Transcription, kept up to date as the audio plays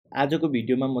आजको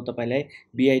भिडियोमा म तपाईलाई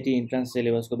बीआईटी इन्ट्रान्स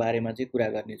सिलेबसको बारेमा चाहिँ कुरा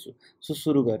गर्नेछु। सो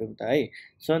सुरु गरौँ त है।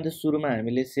 सो अन्त सुरुमा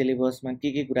हामीले सिलेबसमा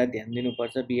के कुरा ध्यान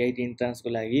दिनुपर्छ बीआईटी इन्ट्रान्सको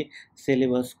लागि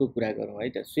सिलेबसको कुरा गरौँ है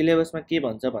त। सिलेबसमा के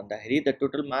भन्छ भन्दाखेरि the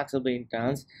total marks of the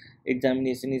entrance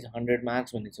examination is 100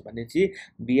 marks भनेछ भनेपछि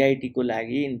बीआईटी को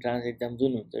लागि इन्ट्रान्स एक्जाम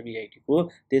जुन हुन्छ बीआईटी को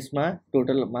त्यसमा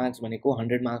टोटल मार्क्स भनेको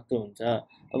 100 मार्क्सको हुन्छ।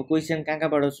 अब क्वेशन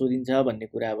कहाँबाट सोधिन्छ भन्ने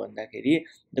कुरा भन्दाखेरि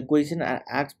the question are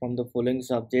asked from the following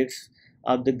subjects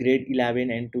of the grade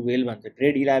 11 and 12 भन्छ।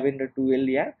 ग्रेड 11 र 12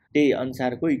 या त्यही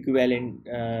अनुसारको इक्विभ्यालेन्ट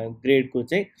ग्रेडको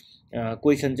चाहिँ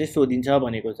क्वेसन चाहिँ सोधिन्छ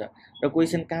भनेको छ। र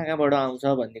क्वेसन कहाँबाट आउँछ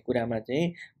भन्ने कुरामा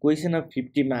चाहिँ क्वेसन अफ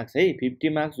 50 मार्क्स है, 50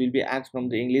 marks will be asked from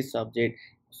the English subject.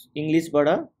 इङ्ग्लिसबाट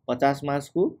 50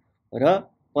 मार्क्सको र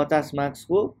 50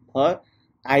 मार्क्सको for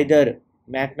either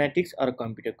mathematics or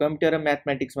computer. Computer र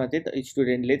म्याथमेटिक्समा चाहिँ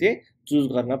स्टुडेन्टले चाहिँ चुज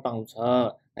गर्न पाउँछ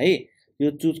है। यो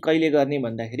चुज कहिले गर्ने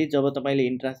भन्दाखेरि जब तपाईले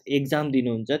इन्ट्रान्स एक्जाम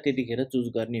दिनुहुन्छ त्यतिखेर चुज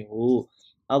गर्ने हो।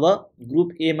 अब ग्रुप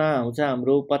ए मा आउँछ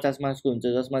हाम्रो 50 मार्क्सको हुन्छ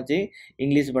जसमा चाहिँ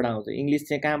इङ्ग्लिसबाट आउँछ। इङ्ग्लिस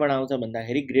चाहिँ कहाँबाट आउँछ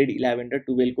भन्दाखेरि ग्रेड 11 र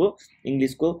 12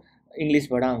 को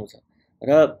इङ्ग्लिसबाट आउँछ।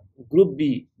 र ग्रुप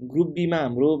बी मा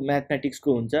हाम्रो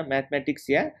म्याथमेटिक्सको हुन्छ। म्याथमेटिक्स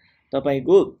या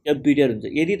तपाईको कम्प्युटर हुन्छ।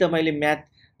 यदि तपाईले म्याथ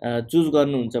चुज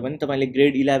गर्नुहुन्छ भने तपाईले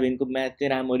ग्रेड 11 को म्याथ चाहिँ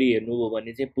राम्ररी हेर्नुभयो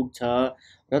भने चाहिँ पुग्छ।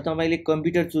 र तपाईले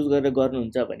कम्प्युटर चुज गरेर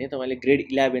गर्नुहुन्छ भने तपाईले ग्रेड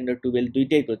 11 र 12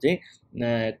 दुईटैको चाहिँ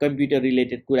कम्प्युटर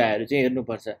रिलेटेड कुराहरू चाहिँ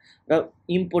हेर्नुपर्छ। र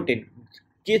इम्पोर्टेन्ट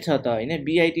के छ त हैन,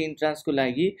 बीआईटी इन्ट्रान्सको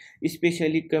लागि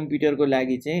स्पेशली कम्प्युटरको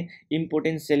लागि चाहिँ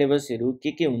इम्पोर्टेन्ट सिलेबसहरू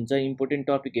के हुन्छ, इम्पोर्टेन्ट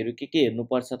टपिकहरू के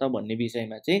हेर्नुपर्छ त भन्ने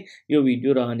विषयमा चाहिँ यो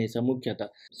भिडियो रहनेछ मुख्यतः।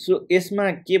 सो यसमा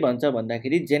के भन्छ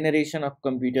भन्दाखेरि जेनेरेसन अफ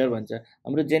कम्प्युटर भन्छ।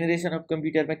 हाम्रो जेनेरेसन अफ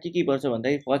कम्प्युटरमा के पर्छ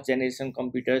भन्दाखेरि first generation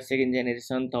computer, second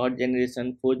generation, third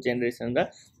generation, fourth generation र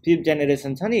फिफ्थ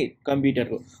जेनेरेसन छ नि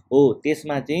कम्प्युटरको हो।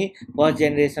 त्यसमा चाहिँ फर्स्ट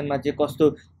जेनेरेसनमा चाहिँ कस्तो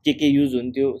के युज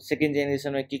हुन्थ्यो, सेकेन्ड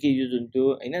जेनेरेसनमा के युज हुन्थ्यो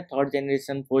हैन, थर्ड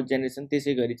जेनेरेसन, फोर्थ जेनेरेसन,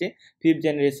 त्यसै गरी चाहिँ फिफ्थ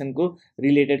जेनेरेसनको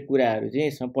रिलेटेड कुराहरू चाहिँ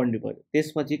यसमा पढ्नु पर्यो।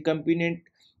 त्यसपछि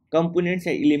components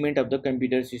yeah element of the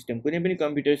computer system. कुनै पनि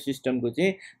कम्प्युटर सिस्टमको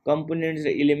चाहिँ कम्पोनेन्ट्स र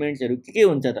इलिमेन्ट्सहरू के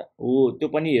हुन्छ त हो त्यो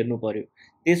पनि हेर्नु पर्यो।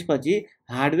 त्यसपछि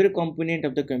hardware component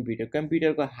of the computer.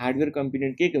 कम्प्युटरको हार्डवेयर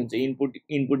कम्पोनेन्ट के हुन्छ,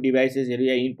 इनपुट डिभाइसेसहरू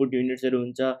या इनपुट युनिट्सहरू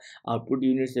हुन्छ, आउटपुट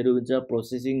युनिट्सहरू हुन्छ,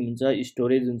 प्रोसेसिङ हुन्छ,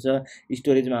 स्टोरेज हुन्छ।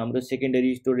 स्टोरेजमा हाम्रो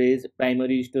सेकेन्डरी स्टोरेज,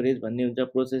 प्राइमरी स्टोरेज भन्ने हुन्छ।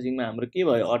 प्रोसेसिङमा हाम्रो के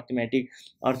भयो,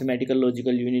 अर्थमेटिकल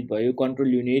लजिकल युनिट भयो,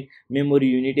 कन्ट्रोल युनिट, मेमोरी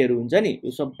युनिटहरू हुन्छ नि,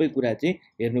 यो सबै कुरा चाहिँ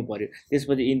हेर्नु पर्यो।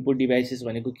 त्यसपछि इनपुट डिभाइसेस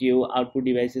भनेको के हो, आउटपुट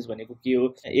डिभाइसेस भनेको के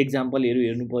हो, एक्जाम्पलहरू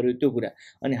हेर्नु पर्यो त्यो कुरा।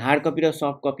 अनि हार्ड कपी र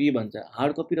सफ्ट कपी भन्छ।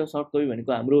 हार्ड कपी र सफ्ट कपी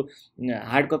भनेको हाम्रो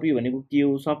हार्ड कपी भनेको के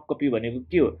हो, सफ्ट कपी भनेको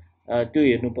के हो त्यो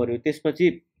हेर्नु पर्यो। त्यसपछि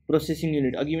प्रोसेसिङ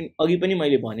युनिट अघि पनि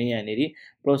मैले भने यहाँनेरि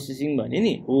प्रोसेसिङ भने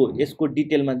नि हो, यसको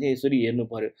डिटेलमा चाहिँ यसरी हेर्नु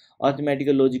पर्यो।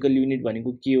 अर्थमेटिकल लजिकल युनिट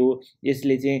भनेको के हो,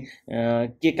 यसले चाहिँ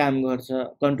के काम गर्छ,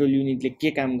 कन्ट्रोल युनिटले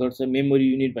के काम गर्छ,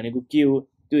 मेमोरी युनिट भनेको के हो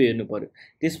त्यो हेर्नु पर्यो।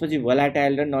 त्यसपछि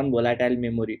भोलाटाइल र नन भोलाटाइल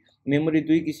मेमोरी। मेमोरी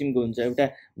दुई किसिमको हुन्छ, एउटा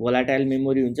भोलाटाइल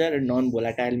मेमोरी हुन्छ र नन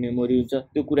भोलाटाइल मेमोरी हुन्छ,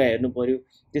 त्यो कुरा हेर्नु पर्यो।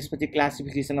 त्यसपछि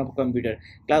classification of computer.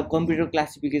 Computer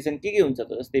classification के हुन्छ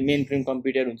त, जस्तै मेन फ्रेम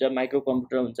कम्प्युटर हुन्छ, माइक्रो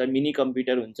कम्प्युटर हुन्छ, मिनी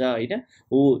कम्प्युटर हुन्छ हैन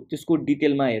हो, त्यसको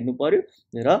डिटेलमा हेर्नु पर्यो।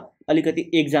 र अलिकति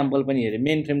एक्जाम्पल पनि हेर्नु,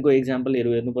 मेन फ्रेमको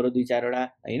एक्जाम्पलहरू हेर्नु पर्यो 2-4 वटा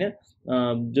हैन,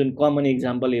 जुन कमन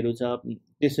एक्जाम्पलहरू छ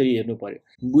त्यसरी हेर्नु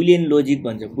पर्यो। बुलियन लोजिक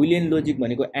भन्छ। बुलियन लोजिक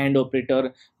भनेको एन्ड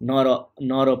अपरेटर,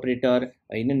 नर अपरेटर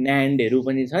हैन, न्यान्डहरू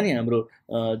पनि छ नि हाम्रो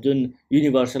जुन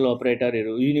युनिभर्सल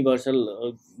अपरेटरहरू, युनिभर्सल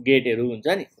गेटहरू हुन्छ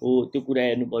नि हो, त्यो कुरा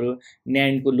हेर्नु पर्यो।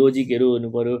 न्यान्डको लोजिकहरू हेर्नु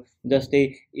पर्यो। जस्तै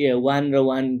 1 र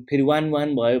 1 फेरि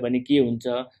 1 भयो भने के हुन्छ,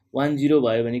 1 0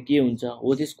 भयो भने के हुन्छ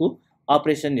हो, त्यसको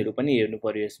अपरेसनहरू पनि हेर्नु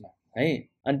पर्यो यसमा है।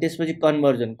 अनि त्यसपछि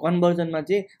कन्भर्जनमा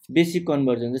चाहिँ बेसिक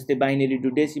कन्भर्जन, जस्तै binary to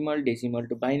decimal, decimal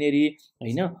to binary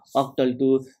हैन, अक्टल टु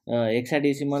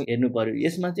हेक्साडेसिमल हेर्नु पर्यो।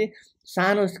 यसमा चाहिँ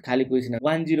सानो खाले क्वेसन,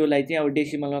 1 0 लाई चाहिँ अब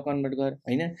डेसिमलमा कन्भर्ट गर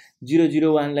हैन,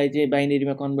 001 लाई चाहिँ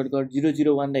बाइनेरीमा कन्भर्ट गर,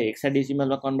 001 लाई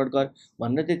हेक्साडेसिमलमा कन्भर्ट गर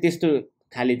भनेर चाहिँ त्यस्तो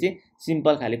खाले चाहिँ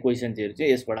सिम्पल खाले क्वेसन्सहरू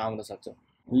चाहिँ यसबाट आउन सक्छ।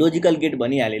 Logical get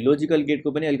भनिहाले। लोजिकल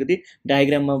गेटको पनि अलिकति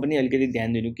डायग्राममा पनि अलिकति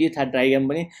ध्यान दिनु, के थाहा डायग्राम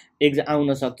पनि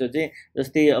आउन सक्छ चाहिँ।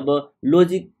 जस्तै अब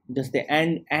लोजिक, जस्तै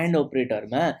एन्ड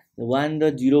अपरेटरमा 1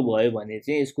 र 0 भयो भने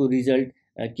चाहिँ यसको रिजल्ट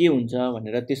के हुन्छ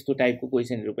भनेर त्यस्तो टाइपको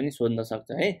क्वेसनहरू पनि सोध्न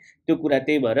सक्छ है। त्यो कुरा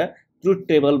त्यही भएर ट्रुथ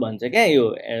टेबल भन्छ क्या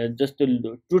यो, जस्तो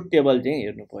ट्रुथ टेबल चाहिँ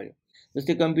हेर्नु पर्यो।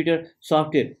 जस्तै कम्प्युटर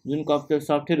सफ्टवेयर, जुन कम्प्युटर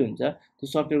सफ्टवेयर हुन्छ त्यो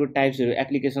सफ्टवेयरको टाइप्सहरू,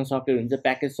 एप्लिकेसन सफ्टवेयर हुन्छ,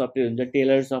 प्याकेज सफ्टवेयर हुन्छ,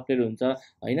 टेलर सफ्टवेयर हुन्छ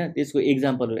हैन, त्यसको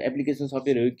एक्जाम्पलहरू, एप्लिकेसन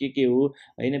सफ्टवेयरहरू के हो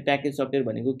हैन, प्याकेज सफ्टवेयर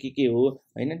भनेको के हो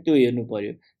हैन, त्यो हेर्नु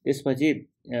पर्यो। त्यसपछि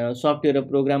सफ्टवेयर र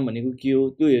प्रोग्राम भनेको के हो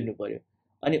त्यो हेर्नु पर्यो।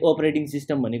 अनि अपरेटिङ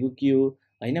सिस्टम भनेको के हो,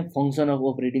 हैन फङ्सन अफ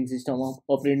अपरेटिङ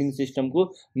सिस्टमको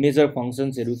मेजर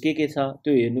फङ्सन्सहरू के छ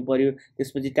त्यो हेर्नु पर्यो।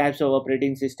 त्यसपछि टाइप्स अफ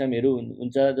अपरेटिङ सिस्टमहरू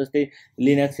हुन्छ, जस्तै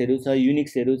लिनक्सहरू छ,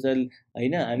 युनिक्सहरू छ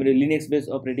हैन। हामीले लिनक्स बेस्ड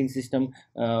अपरेटिङ सिस्टम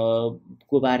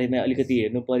को बारेमा अलिकति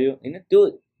हेर्नु पर्यो हैन। त्यो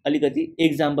अलिकति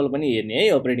एक्जाम्पल पनि हेर्ने है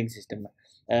अपरेटिङ सिस्टममा।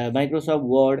 माइक्रोसफ्ट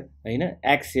वर्ड हैन,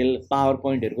 एक्सेल, पावर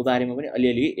पोइन्टहरूको बारेमा पनि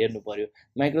अलिअलि हेर्नु पर्यो।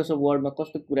 माइक्रोसफ्ट वर्डमा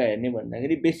कस्तो कुरा हेर्ने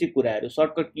भन्दाखेरि बेसिक कुराहरू,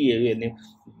 सर्टकट कीहरू हेर्ने।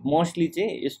 मोस्टली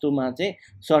चाहिँ यस्तोमा चाहिँ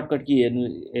सर्टकट की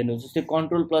हेर्नु जस्तै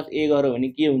कन्ट्रोल प्लस ए गर्यो भने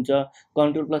के हुन्छ,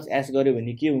 कन्ट्रोल प्लस एस गर्यो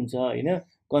भने के हुन्छ हैन,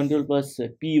 कन्ट्रोल प्लस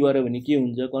पी गर्यो भने के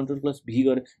हुन्छ, कन्ट्रोल प्लस भी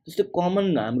गर्यो, जस्तै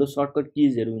कमन हाम्रो सर्टकट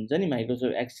किजहरू हुन्छ नि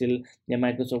माइक्रोसफ्ट एक्सेल या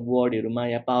माइक्रोसफ्ट वर्डहरूमा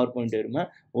या पावर पोइन्टहरूमा।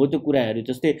 हो त्यो कुराहरू,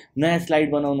 जस्तै नयाँ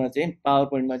स्लाइड बनाउन चाहिँ पावर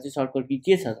पोइन्टमा चाहिँ सर्टकट की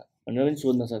के छ भनेर पनि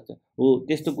सोध्न सक्छ। हो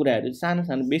त्यस्तो कुराहरू, सानो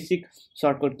सानो बेसिक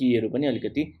सर्टकट कीहरू पनि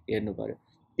अलिकति हेर्नु पर्यो।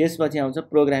 त्यसपछि आउँछ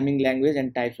प्रोग्रामिङ ल्याङ्ग्वेज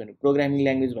एन्ड टाइप्स भनेको। प्रोग्रामिङ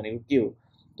ल्याङ्ग्वेज भनेको के हो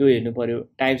त्यो हेर्नु पर्यो।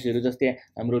 टाइप्सहरू जस्तै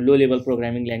हाम्रो लो लेभल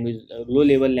प्रोग्रामिङ ल्याङ्ग्वेज, लो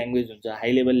लेभल ल्याङ्ग्वेज हुन्छ,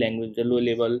 हाई लेभल ल्याङ्ग्वेज हुन्छ, लो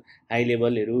लेभल हाई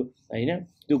लेभलहरू हैन,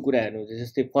 त्यो कुराहरू हुन्छ।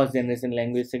 जस्तै first generation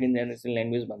language, second generation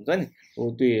language भन्छ नि, हो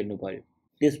त्यो हेर्नु पर्यो।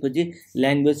 त्यसपछि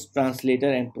ल्याङ्ग्वेज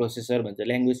ट्रान्सलेटर एन्ड प्रोसेसर भन्छ।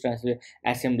 ल्याङ्ग्वेज ट्रान्सलेटर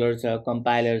एसेम्बलर छ,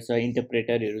 कम्पाइलर छ,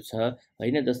 इन्टरप्रेटरहरू छ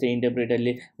हैन। जस्तै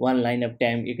इन्टरप्रेटरले वान लाइन अफ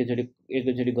टाइम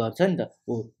एकैचोटि गर्छ नि त,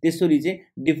 हो त्यसरी चाहिँ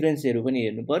डिफ्रेन्सहरू पनि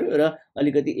हेर्नु पर्यो र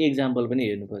अलिकति एक्जाम्पल पनि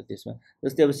हेर्नु पर्यो त्यसमा।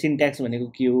 जस्तै अब सिन्ट्याक्स भनेको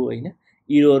के हो हैन,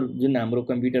 इरर जुन हाम्रो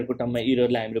कम्प्युटरको टर्ममा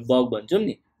इररलाई हामीले बग भन्छौँ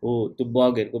नि, हो त्यो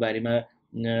बगहरूको बारेमा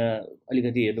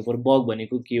अलिकति हेर्नु पर्यो। बग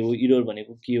भनेको के हो, इरर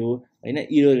भनेको के हो हैन,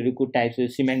 इररहरूको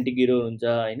टाइप्स, सिमेन्टिक इरर हुन्छ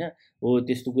हैन, हो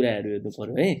त्यस्तो कुराहरू हेर्नु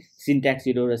पर्यो है। सिन्ट्याक्स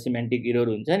इरर र सिमेन्टिक इरर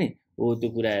हुन्छ नि, हो त्यो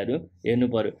कुराहरू हेर्नु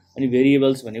पर्यो। अनि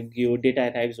भेरिएबल्स भनेको के हो, डेटा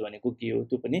टाइप्स भनेको के हो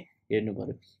त्यो पनि हेर्नु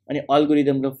पर्यो। अनि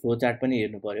अल्गोरिदम र फ्लो चार्ट पनि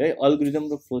हेर्नु पर्यो है। अल्गोरिदम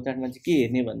र फ्लो चार्टमा चाहिँ के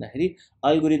हेर्ने भन्दाखेरि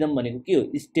अल्गोरिदम भनेको के हो,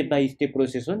 स्टेप बाई स्टेप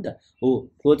प्रोसेस हो नि त। हो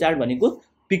फ्लो चार्ट भनेको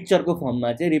पिक्चरको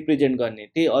फर्ममा चाहिँ रिप्रेजेन्ट गर्ने,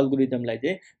 त्यही अल्गोरिदमलाई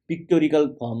चाहिँ पिक्टोरिकल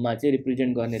फर्ममा चाहिँ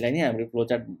रिप्रेजेन्ट गर्नेलाई नै हाम्रो फ्लो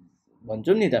चार्ट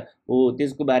भन्छौँ नि त। हो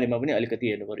त्यसको बारेमा पनि अलिकति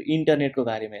हेर्नु पर्यो। इन्टरनेटको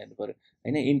बारेमा हेर्नु पर्यो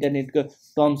हैन। इन्टरनेटको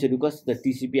टर्म्सहरू कस्तो छ,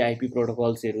 टिसिपी आइपी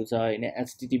प्रोटोकल्सहरू छ हैन,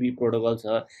 एचटिटिपी प्रोटोकल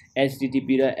छ,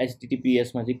 एचटिटिपी र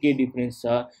एचटिटिपिएसमा चाहिँ के डिफ्रेन्स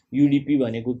छ, युडिपी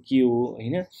भनेको के हो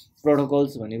हैन,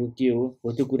 प्रोटोकल्स भनेको के हो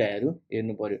त्यो कुराहरू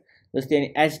हेर्नु पर्यो। जस्तै अनि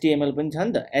एचटिएमएल पनि छ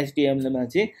नि त। एचटिएमएलमा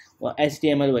चाहिँ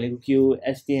एचटिएमएल भनेको के हो,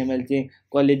 एचटिएमएल चाहिँ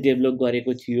कसले डेभलप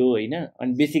गरेको थियो हैन।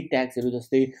 अनि बेसिक ट्याग्सहरू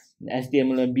जस्तै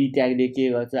एचटिएमएलमा बी ट्यागले के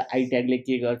गर्छ, आई ट्यागले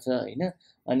के गर्छ हैन।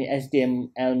 अनि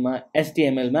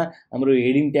एचटिएमएलमा हाम्रो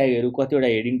हेडिङ ट्यागहरू कतिवटा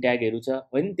हेडिङ ट्यागहरू छ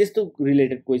हैन, त्यस्तो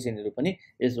रिलेटेड क्वेसनहरू पनि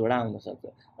यसबाट आउन सक्छ।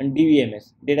 अनि डिबिएमएस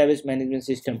डेटाबेस म्यानेजमेन्ट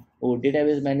सिस्टम, हो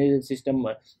डेटाबेस म्यानेजमेन्ट सिस्टम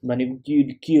भनेको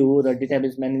के हो र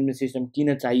डेटाबेस म्यानेजमेन्ट सिस्टम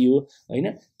किन चाहियो हैन,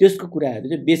 त्यसको कुराहरू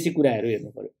चाहिँ बेसिक कुराहरू हेर्नु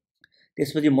पर्यो।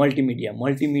 त्यसपछि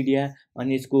मल्टिमिडिया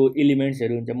अनि यसको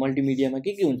एलिमेन्ट्सहरू हुन्छ। मल्टिमिडियामा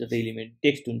के हुन्छ त एलिमेन्ट,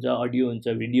 टेक्स्ट हुन्छ, अडियो हुन्छ,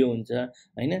 भिडियो हुन्छ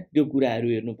हैन, त्यो कुराहरू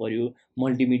हेर्नु पर्यो।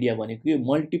 मल्टिमिडिया भनेको यो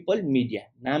मल्टिपल मिडिया,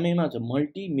 नामैमा छ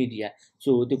मल्टिमिडिया,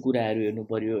 सो त्यो कुराहरू हेर्नु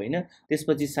पर्यो हैन।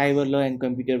 त्यसपछि cyber law and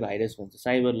computer virus भन्छ।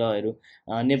 साइबर लहरू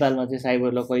नेपालमा चाहिँ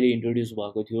साइबर ल कहिले इन्ट्रोड्युस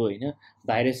भएको थियो हैन।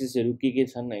 भाइरसेसहरू के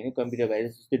छन् हैन, कम्प्युटर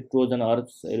भाइरस जस्तै ट्रोजन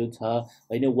हर्सहरू छ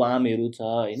हैन, वार्महरू छ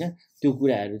हैन, त्यो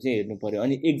कुराहरू चाहिँ हेर्नु पर्यो।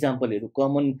 अनि एक्जाम्पलहरू,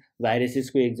 कमन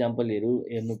भाइरसेसको एक्जाम्पलहरू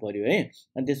हेर्नु पर्यो है।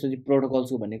 अनि त्यसपछि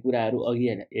प्रोटोकल्सको भन्ने कुराहरू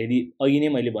अघि नै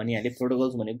मैले भनिहालेँ।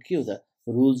 प्रोटोकल्स भनेको के हो त,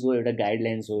 रुल्स हो, एउटा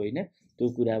गाइडलाइन्स हो हैन, त्यो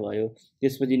कुरा भयो।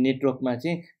 त्यसपछि नेटवर्कमा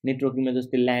चाहिँ नेटवर्किङमा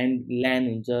जस्तै ल्यान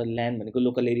हुन्छ। ल्यान भनेको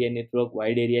local area network,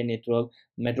 wide area network,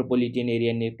 metropolitan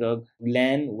area network.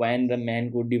 ल्यान, one र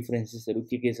म्यानको डिफ्रेन्सेसहरू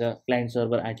के छ, क्लाइन्ट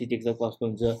सर्भर आर्किटेक्चर कस्तो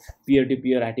हुन्छ, पियर टु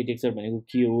पियर आर्किटेक्चर भनेको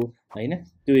के हो हैन,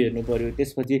 त्यो हेर्नु पर्यो।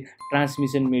 त्यसपछि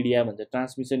ट्रान्समिसन मिडिया भन्छ।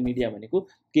 ट्रान्समिसन मिडिया भनेको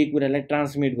केही कुरालाई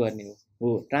ट्रान्समिट गर्ने हो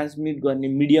ट्रान्समिट गर्ने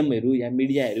मिडियमहरू या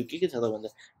मिडियाहरू के छ त भन्दा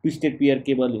ट्विस्टेड पियर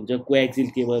केबल हुन्छ, कोएक्सिल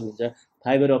केबल हुन्छ,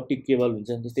 फाइबर अप्टिक केबल हुन्छ।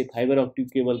 जस्तै फाइबर अप्टिक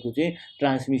केबलको चाहिँ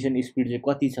ट्रान्समिसन स्पिड चाहिँ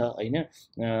कति छ हैन,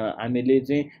 हामीले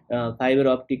चाहिँ फाइबर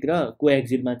अप्टिक र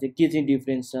कोएक्सिलमा चाहिँ के चाहिँ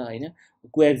डिफ्रेन्स छ हैन,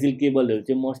 कोएक्सिल केबलहरू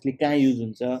चाहिँ मोस्टली कहाँ युज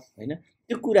हुन्छ हैन,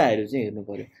 त्यो कुराहरू चाहिँ हेर्नु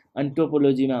पर्यो। अनि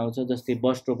टोपोलोजीमा आउँछ, जस्तै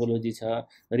बस टोपोलोजी छ,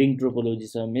 रिङ टोपोलोजी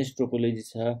छ, मेस टोपोलोजी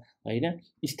छ हैन,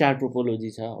 स्टार टोपोलोजी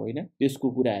छ हैन, त्यसको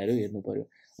कुराहरू हेर्नु पर्यो।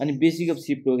 अनि बेसिक अफ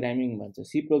सी प्रोग्रामिङ भन्छ।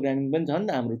 सी प्रोग्रामिङ पनि छ नि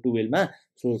त हाम्रो 12मा।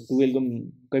 सो 12को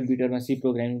कम्प्युटरमा सी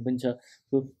प्रोग्रामिङ पनि छ।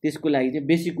 सो त्यसको लागि चाहिँ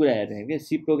बेसिक कुरा हेर्ने के,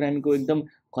 सी प्रोग्रामिङको एकदम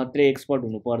खत्रै एक्सपर्ट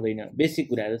हुनु पर्दैन। बेसिक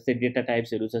कुराहरू जस्तै डेटा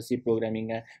टाइप्सहरू छ सी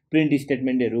प्रोग्रामिङमा, प्रिन्ट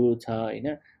स्टेटमेन्टहरू छ हैन,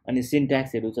 अनि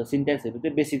सिन्ट्याक्सहरू छ। सिन्ट्याक्सहरू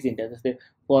चाहिँ बेसिक सिन्ट्याक्स जस्तै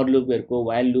फर लुपहरूको,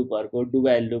 वाइल लुपहरूको, डु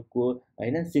वाइल लुपको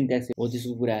हैन, सिन्ट्याक्स हो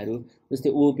त्यसको कुराहरू। जस्तै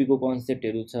ओओपीको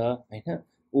कन्सेप्टहरू छ हैन।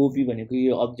 ओओपी भनेको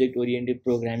यो अब्जेक्ट ओरिएन्टेड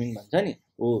प्रोग्रामिङ भन्छ नि,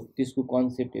 हो त्यसको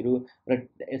कन्सेप्टहरू र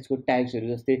यसको टाइप्सहरू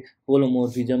जस्तै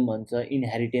पोलोमोर्फिजम भन्छ,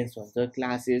 इनहेरिटेन्स भन्छ,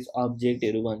 क्लासेस,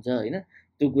 अब्जेक्टहरू भन्छ होइन,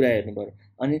 त्यो कुरा हेर्नु पर्यो।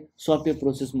 अनि सफ्टवेयर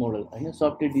प्रोसेस मोडल होइन,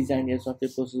 सफ्टवेयर डिजाइन या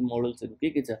सफ्टवेयर प्रोसेस मोडल्सहरू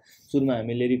के छ, सुरुमा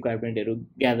हामीले रिक्वायरमेन्टहरू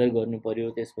ग्यादर गर्नु पर्यो,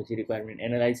 त्यसपछि रिक्वायरमेन्ट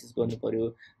एनालाइसिस गर्नु पर्यो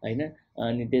होइन,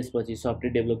 अनि त्यसपछि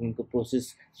software डेभलपमेन्टको process,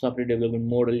 software development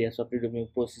model या सफ्टवेयर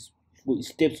डेभलपमेन्ट प्रोसेसको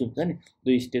स्टेप्स हुन्छ नि,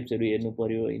 त्यो स्टेप्सहरू हेर्नु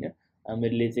पर्यो होइन।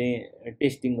 हामीले चाहिँ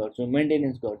टेस्टिङ गर्छौँ,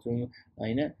 मेन्टेनेन्स गर्छौँ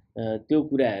होइन, त्यो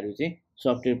कुराहरू चाहिँ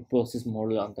सफ्टवेयर प्रोसेस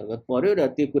मोडल अन्तर्गत पर्यो र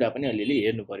त्यो कुरा पनि अलिअलि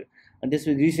हेर्नु पर्यो। अनि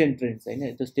त्यसपछि रिसेन्ट ट्रेन्ड्स होइन,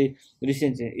 जस्तै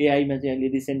रिसेन्ट एआईमा चाहिँ अहिले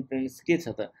रिसेन्ट ट्रेन्ड्स के छ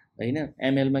त होइन,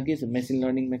 एमएलमा के छ, मेसिन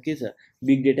लर्निङमा के छ,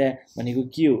 बिग डेटा भनेको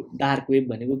के हो, डार्क वेब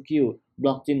भनेको के हो,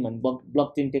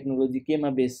 ब्लकचेन टेक्नोलोजी केमा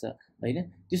बेस छ होइन,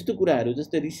 त्यस्तो कुराहरू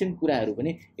जस्तै रिसेन्ट कुराहरू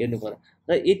पनि हेर्नु पर्यो।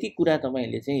 र यति कुरा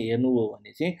तपाईँले चाहिँ हेर्नुभयो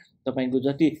भने चाहिँ तपाईँको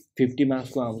जति 50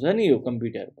 मार्क्सको आउँछ नि यो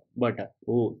कम्प्युटरबाट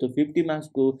हो, त्यो 50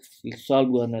 मार्क्सको सल्भ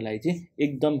गर्नलाई चाहिँ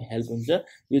एकदम हेल्प हुन्छ।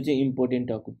 यो चाहिँ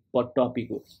इम्पोर्टेन्ट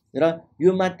टपिक हो र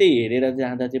यो मात्रै हेरेर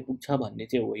जाँदा चाहिँ पुग्छ भन्ने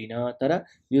चाहिँ होइन, तर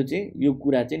यो चाहिँ यो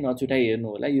कुरा चाहिँ नछुटाइ हेर्नु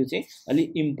होला, यो चाहिँ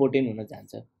अलिक इम्पोर्टेन्ट हुन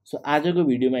जान्छ। सो आजको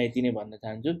भिडियोमा यति नै भन्न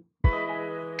चाहन्छु।